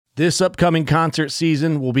This upcoming concert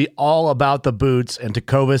season will be all about the boots, and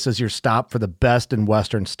Tecovas is your stop for the best in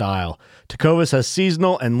Western style. Tecovas has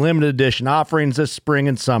seasonal and limited edition offerings this spring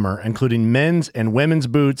and summer, including men's and women's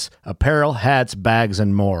boots, apparel, hats, bags,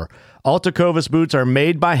 and more. All Tecovas boots are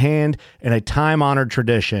made by hand in a time-honored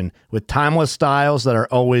tradition with timeless styles that are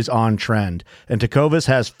always on trend. And Tecovas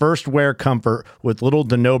has first wear comfort with little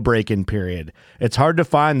to no break-in period. It's hard to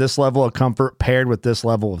find this level of comfort paired with this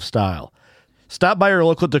level of style. Stop by your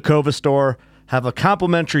local Tecovas store, have a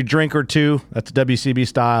complimentary drink or two, that's WCB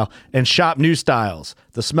style, and shop new styles.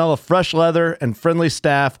 The smell of fresh leather and friendly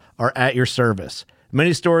staff are at your service.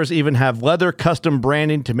 Many stores even have leather custom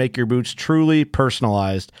branding to make your boots truly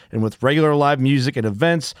personalized. And with regular live music and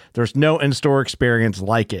events, there's no in-store experience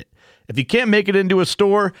like it. If you can't make it into a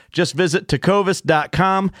store, just visit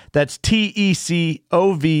tecovas.com. That's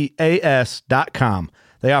TECOVAS.com.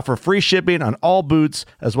 They offer free shipping on all boots,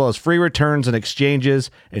 as well as free returns and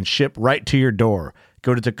exchanges, and ship right to your door.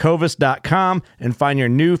 Go to tecovas.com and find your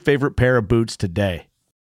new favorite pair of boots today.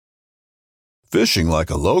 Fishing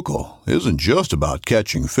like a local isn't just about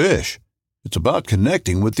catching fish. It's about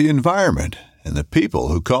connecting with the environment and the people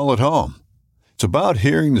who call it home. It's about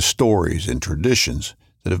hearing the stories and traditions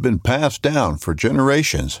that have been passed down for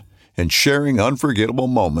generations and sharing unforgettable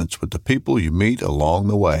moments with the people you meet along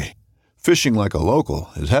the way. Fishing like a local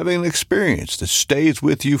is having an experience that stays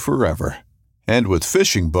with you forever. And with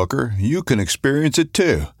Fishing Booker, you can experience it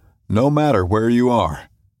too, no matter where you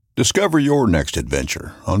are. Discover your next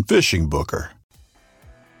adventure on Fishing Booker.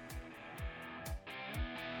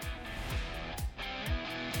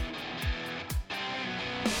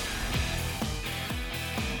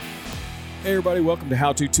 Hey everybody, welcome to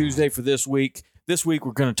How To Tuesday for this week. This week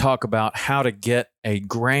we're going to talk about how to get a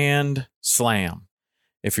Grand Slam.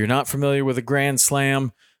 If you're not familiar with a Grand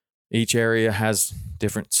Slam, each area has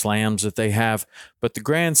different slams that they have, but the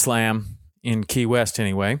Grand Slam, in Key West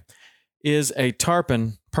anyway, is a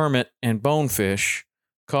tarpon, permit, and bonefish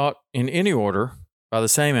caught in any order by the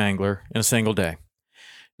same angler in a single day.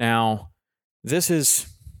 Now, this is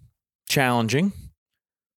challenging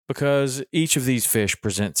because each of these fish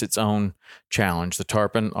presents its own challenge. The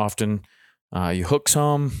tarpon, often you hook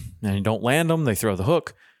some and you don't land them, they throw the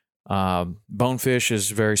hook. Bonefish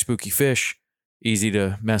is a very spooky fish, easy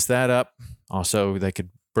to mess that up. Also, they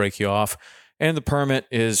could break you off. And the permit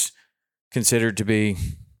is considered to be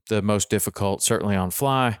the most difficult, certainly on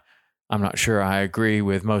fly. I'm not sure I agree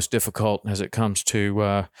with most difficult as it comes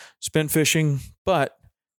to spin fishing, but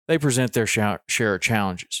they present their share of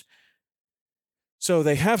challenges. So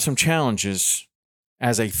they have some challenges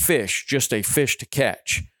as a fish, just a fish to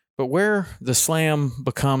catch. But where the slam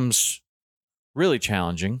becomes really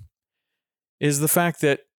challenging is the fact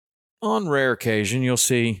that on rare occasion, you'll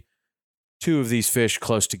see two of these fish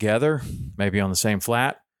close together, maybe on the same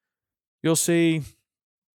flat.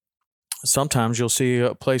 Sometimes you'll see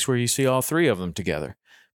a place where you see all three of them together.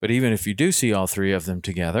 But even if you do see all three of them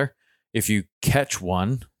together, if you catch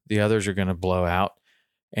one, the others are going to blow out,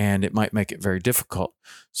 and it might make it very difficult.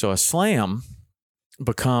 So a slam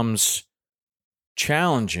becomes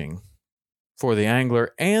challenging for the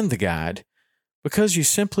angler and the guide because you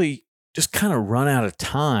simply just kind of run out of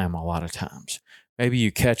time a lot of times. Maybe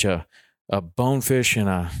you catch a bonefish and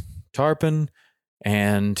a tarpon,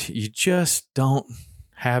 and you just don't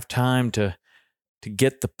have time to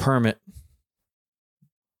get the permit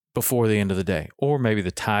before the end of the day. Or maybe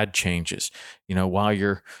the tide changes. While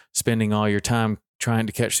you're spending all your time trying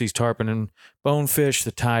to catch these tarpon and bonefish,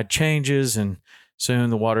 the tide changes, and soon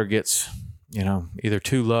the water gets, either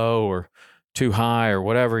too low or too high or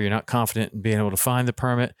whatever. You're not confident in being able to find the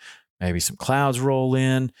permit. Maybe some clouds roll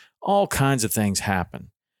in. All kinds of things happen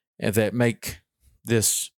that make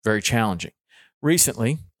this very challenging.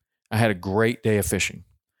 Recently, I had a great day of fishing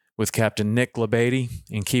with Captain Nick LaBeatty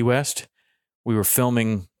in Key West. We were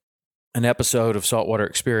filming an episode of Saltwater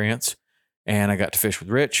Experience, and I got to fish with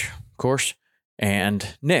Rich, of course,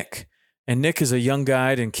 and Nick. And Nick is a young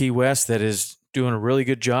guide in Key West that is doing a really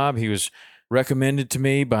good job. He was recommended to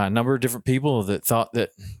me by a number of different people that thought that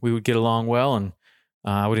we would get along well, and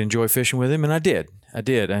I would enjoy fishing with him, and I did. I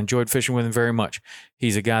enjoyed fishing with him very much.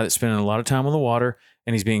 He's a guy that's spending a lot of time on the water,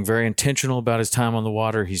 and he's being very intentional about his time on the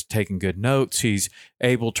water. He's taking good notes. He's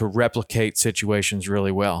able to replicate situations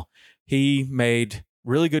really well. He made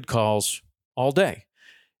really good calls all day,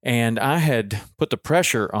 and I had put the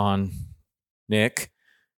pressure on Nick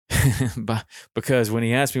because when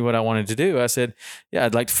he asked me what I wanted to do, I said, yeah,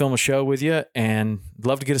 I'd like to film a show with you and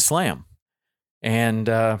love to get a slam. And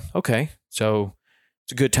okay, so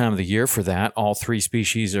it's a good time of the year for that. All three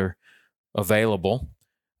species are available.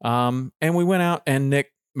 And we went out and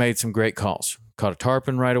Nick made some great calls. caught a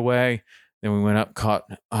tarpon right away. Then we went up, caught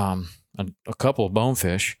a couple of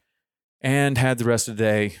bonefish, and had the rest of the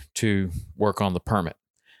day to work on the permit.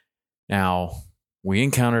 Now, we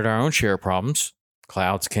encountered our own share of problems.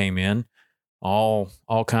 Clouds came in, all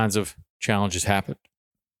kinds of challenges happened.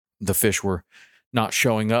 The fish were not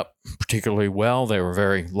showing up particularly well. They were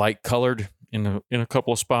very light colored in a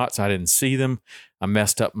couple of spots. I didn't see them. I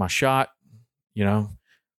messed up my shot. You know,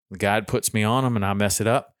 the guide puts me on them and I mess it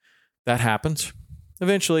up. That happens.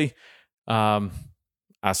 Eventually,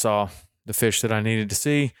 I saw the fish that I needed to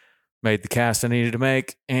see, made the cast I needed to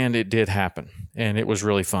make, and it did happen. And it was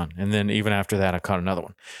really fun. And then even after that, I caught another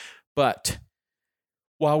one. But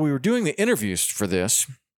while we were doing the interviews for this,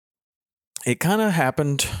 it kind of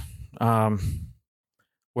happened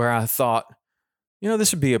where I thought,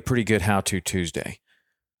 this would be a pretty good How-To Tuesday,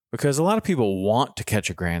 because a lot of people want to catch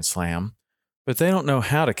a Grand Slam, but they don't know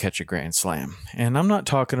how to catch a Grand Slam. And I'm not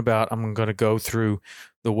talking about I'm going to go through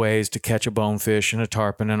the ways to catch a bonefish and a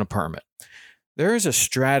tarpon and a permit. There is a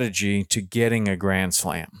strategy to getting a Grand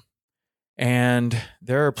Slam. And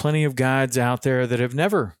there are plenty of guides out there that have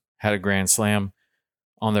never had a Grand Slam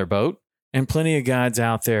on their boat, and plenty of guides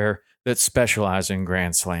out there that specialize in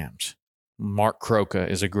Grand Slams. Mark Croca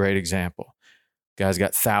is a great example. Guy's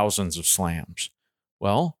got thousands of slams.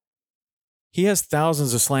 Well, he has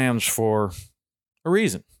thousands of slams for a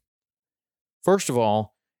reason. First of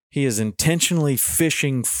all, he is intentionally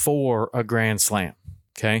fishing for a Grand Slam.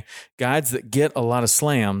 Okay? Guides that get a lot of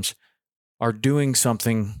slams are doing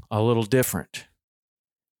something a little different.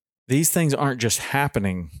 These things aren't just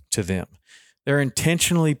happening to them. They're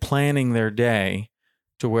intentionally planning their day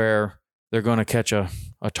to where they're going to catch a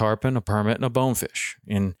tarpon, a permit, and a bonefish.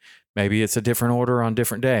 And maybe it's a different order on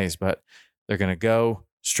different days, but they're going to go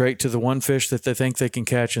straight to the one fish that they think they can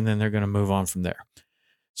catch, and then they're going to move on from there.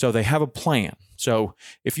 So they have a plan. So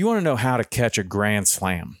if you want to know how to catch a Grand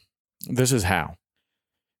Slam, this is how.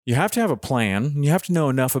 You have to have a plan. You have to know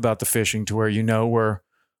enough about the fishing to where you know where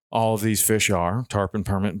all of these fish are, tarpon,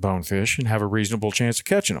 permit, and bonefish, and have a reasonable chance of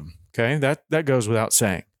catching them. Okay, that goes without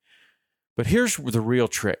saying. But here's the real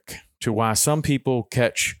trick to why some people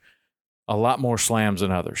catch a lot more slams than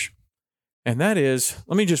others. And that is,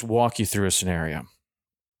 let me just walk you through a scenario.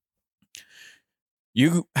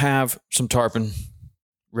 You have some tarpon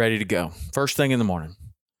ready to go, first thing in the morning.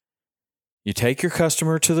 You take your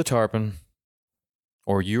customer to the tarpon,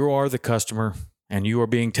 or you are the customer and you are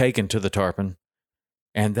being taken to the tarpon,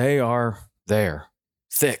 and they are there,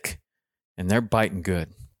 thick, and they're biting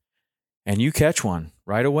good. And you catch one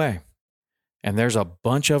right away, and there's a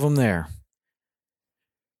bunch of them there.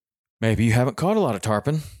 Maybe you haven't caught a lot of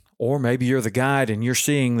tarpon, or maybe you're the guide and you're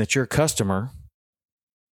seeing that your customer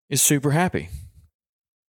is super happy.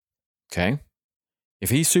 Okay?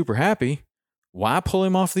 If he's super happy, why pull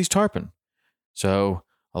him off these tarpon? So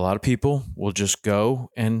a lot of people will just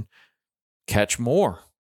go and catch more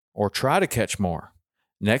or try to catch more.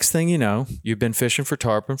 Next thing you know, you've been fishing for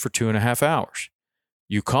tarpon for 2.5 hours.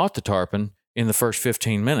 You caught the tarpon in the first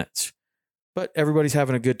 15 minutes, but everybody's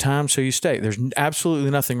having a good time, so you stay. There's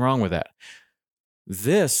absolutely nothing wrong with that.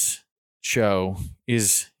 This show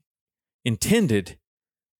is intended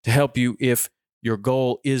to help you if your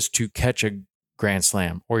goal is to catch a Grand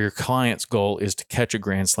Slam, or your client's goal is to catch a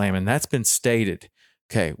Grand Slam, and that's been stated.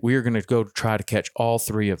 Okay, we are going to go try to catch all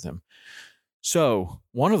three of them. So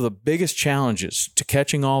one of the biggest challenges to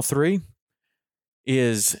catching all three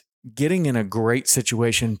is getting in a great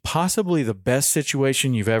situation, possibly the best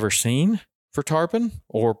situation you've ever seen for tarpon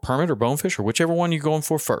or permit or bonefish or whichever one you're going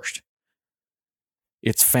for first.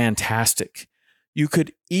 It's fantastic. You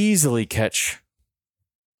could easily catch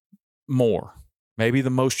more, maybe the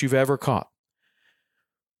most you've ever caught.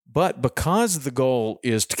 But because the goal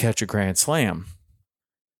is to catch a Grand Slam,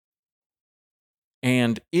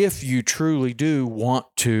 and if you truly do want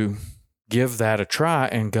to give that a try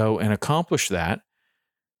and go and accomplish that,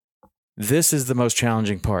 this is the most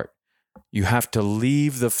challenging part. You have to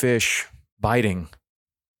leave the fish biting.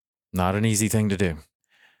 Not an easy thing to do.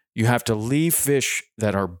 You have to leave fish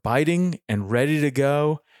that are biting and ready to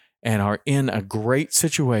go and are in a great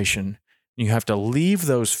situation. You have to leave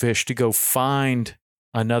those fish to go find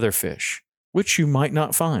another fish, which you might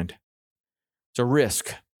not find. It's a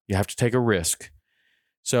risk. You have to take a risk.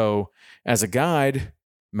 So as a guide,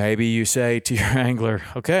 maybe you say to your angler,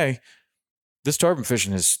 okay, this tarpon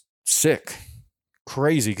fishing is sick,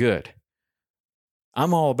 crazy good.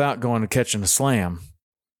 I'm all about going and catching a slam.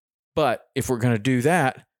 But if we're going to do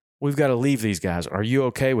that, we've got to leave these guys. Are you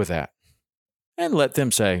okay with that? And let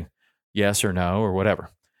them say yes or no or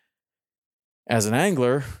whatever. As an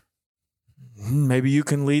angler, maybe you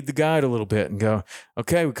can lead the guide a little bit and go,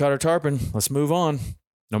 okay, we caught our tarpon. Let's move on.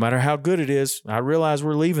 No matter how good it is, I realize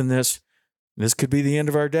we're leaving this. This could be the end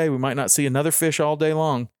of our day. We might not see another fish all day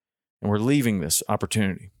long, and we're leaving this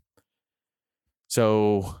opportunity.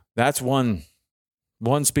 So that's one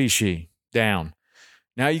species down.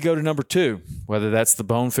 Now you go to number 2, whether that's the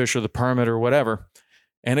bonefish or the permit or whatever.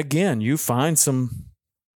 And again, you find some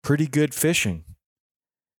pretty good fishing.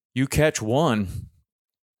 You catch one,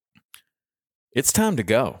 it's time to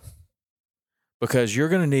go, because you're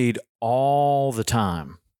going to need all the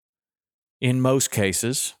time. In most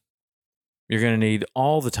cases, you're going to need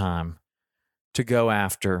all the time to go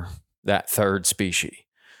after that third species.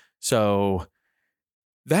 So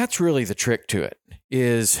that's really the trick to it,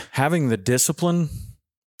 is having the discipline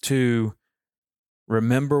to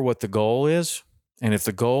remember what the goal is. And if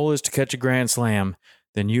the goal is to catch a grand slam,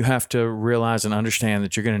 then you have to realize and understand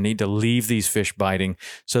that you're going to need to leave these fish biting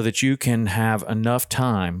so that you can have enough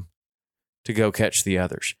time to go catch the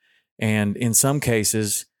others. And in some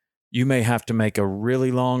cases, you may have to make a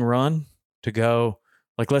really long run to go,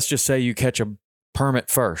 like, let's just say you catch a permit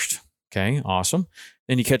first. Okay, awesome.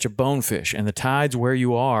 Then you catch a bonefish, and the tides where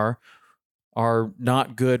you are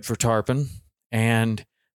not good for tarpon, and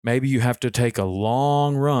maybe you have to take a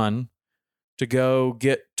long run to go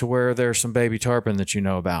get to where there's some baby tarpon that you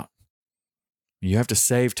know about. You have to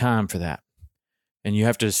save time for that. And you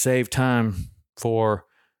have to save time for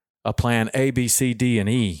a plan A, B, C, D, and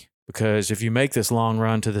E. Because if you make this long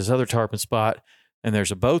run to this other tarpon spot and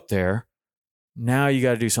there's a boat there, now you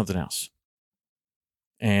got to do something else.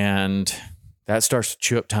 And that starts to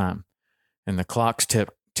chew up time. And the clock's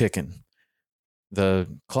ticking. The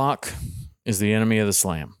clock is the enemy of the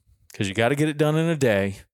slam, because you got to get it done in a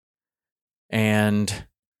day. And,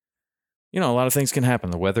 a lot of things can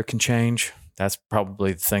happen. The weather can change. That's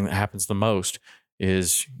probably the thing that happens the most,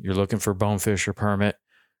 is you're looking for bonefish or permit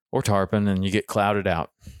or tarpon and you get clouded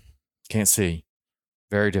out. Can't see.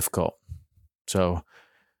 Very difficult. So,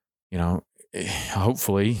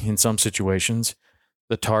 hopefully in some situations,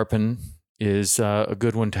 the tarpon is a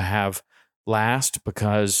good one to have last,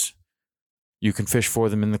 because you can fish for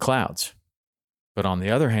them in the clouds. But on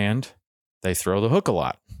the other hand, they throw the hook a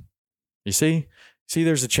lot. You see,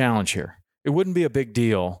 there's a challenge here. It wouldn't be a big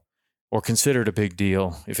deal or considered a big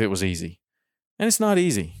deal if it was easy. And it's not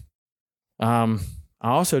easy. I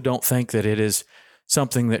also don't think that it is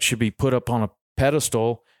something that should be put up on a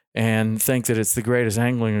pedestal and think that it's the greatest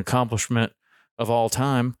angling accomplishment of all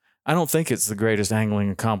time. I don't think it's the greatest angling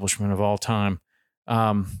accomplishment of all time.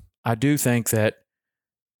 I do think that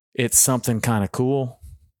it's something kind of cool.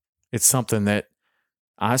 It's something that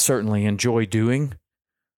I certainly enjoy doing,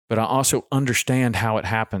 but I also understand how it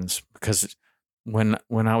happens, because when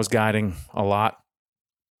I was guiding a lot,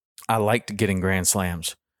 I liked getting grand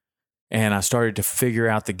slams, and I started to figure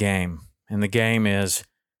out the game. And the game is,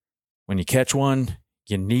 when you catch one,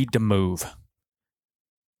 you need to move,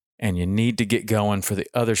 and you need to get going for the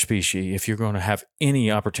other species. If you're going to have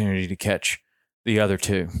any opportunity to catch the other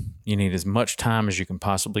two, you need as much time as you can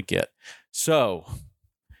possibly get. So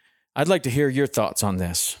I'd like to hear your thoughts on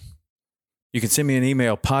this. You can send me an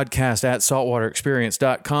email,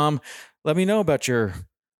 podcast@saltwaterexperience.com. Let me know about your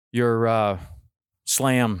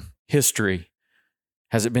slam history.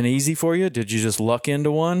 Has it been easy for you? Did you just luck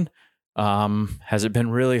into one? Has it been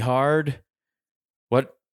really hard?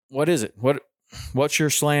 What is it? What's your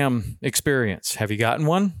slam experience? Have you gotten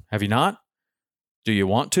one? Have you not? Do you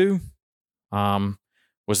want to?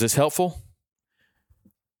 Was this helpful?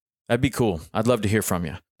 That'd be cool. I'd love to hear from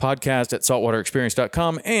you.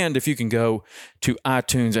 Podcast@saltwaterexperience.com. And if you can go to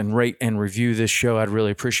iTunes and rate and review this show, I'd really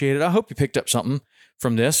appreciate it. I hope you picked up something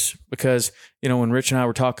from this, because, when Rich and I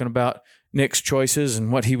were talking about Nick's choices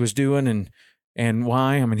and what he was doing and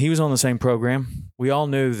why, he was on the same program. We all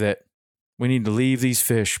knew that we need to leave these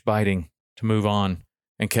fish biting to move on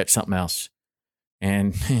and catch something else.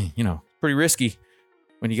 And, pretty risky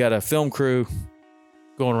when you got a film crew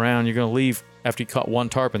going around. You're going to leave after you caught one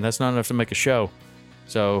tarpon. That's not enough to make a show.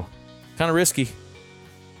 So, kind of risky.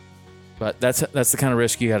 But that's the kind of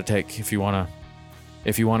risk you got to take if you want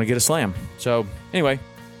to get a slam. So, anyway,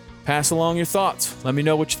 pass along your thoughts. Let me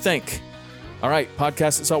know what you think. All right,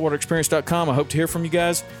 podcast@saltwaterexperience.com. I hope to hear from you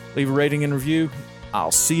guys. Leave a rating and review.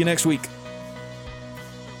 I'll see you next week.